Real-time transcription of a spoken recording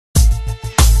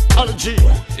Apology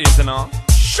is in a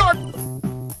short.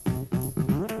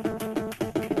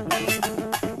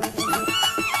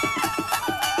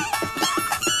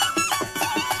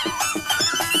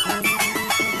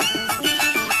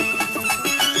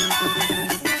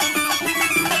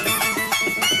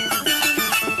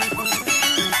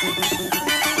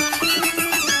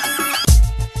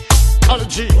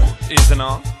 Apology is in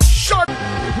a short.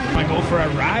 Wanna go for a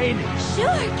ride? Sure,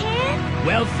 kid.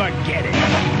 Well, forget it.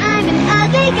 I'm an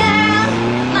ugly girl.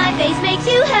 My face makes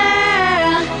you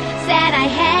hurl. Sad I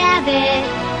have it.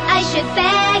 I should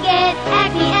bag it.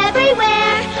 Acne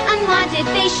everywhere. Unwanted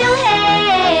facial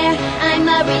hair. I'm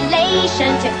a relation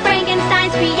to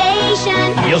Frankenstein's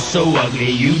creation. You're so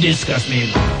ugly, you disgust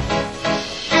me.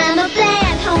 I'm a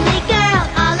bland, homely girl,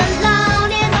 all alone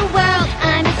in the world.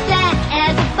 I'm as flat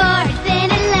as a board,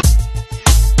 thin and light.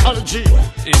 Apology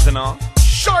is in a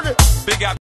short. Big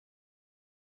up.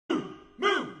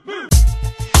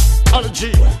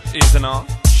 Apology is in a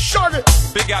short.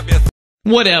 Big up.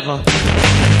 Whatever.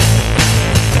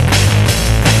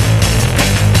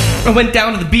 I went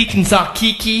down to the beach and saw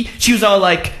Kiki. She was all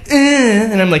like,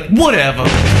 and I'm like, whatever.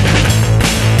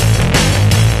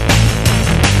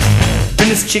 Then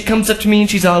this chick comes up to me and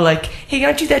she's all like, hey,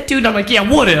 aren't you that dude? I'm like, yeah,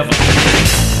 whatever.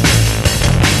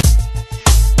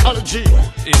 Apology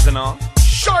is in a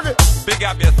short. Big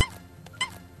up.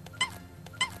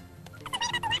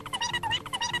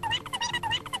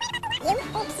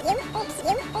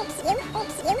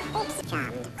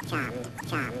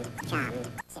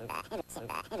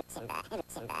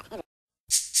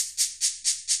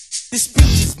 This speech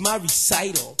is my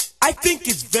recital. I think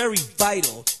it's very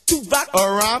vital to rock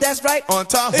around. That's right, on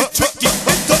time. It's tricky.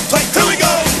 It's so tight. Here we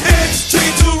go. It's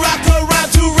tricky to rock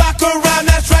around. To rock around.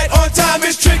 That's right, on time.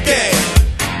 It's tricky.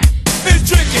 It's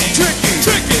tricky. Tricky.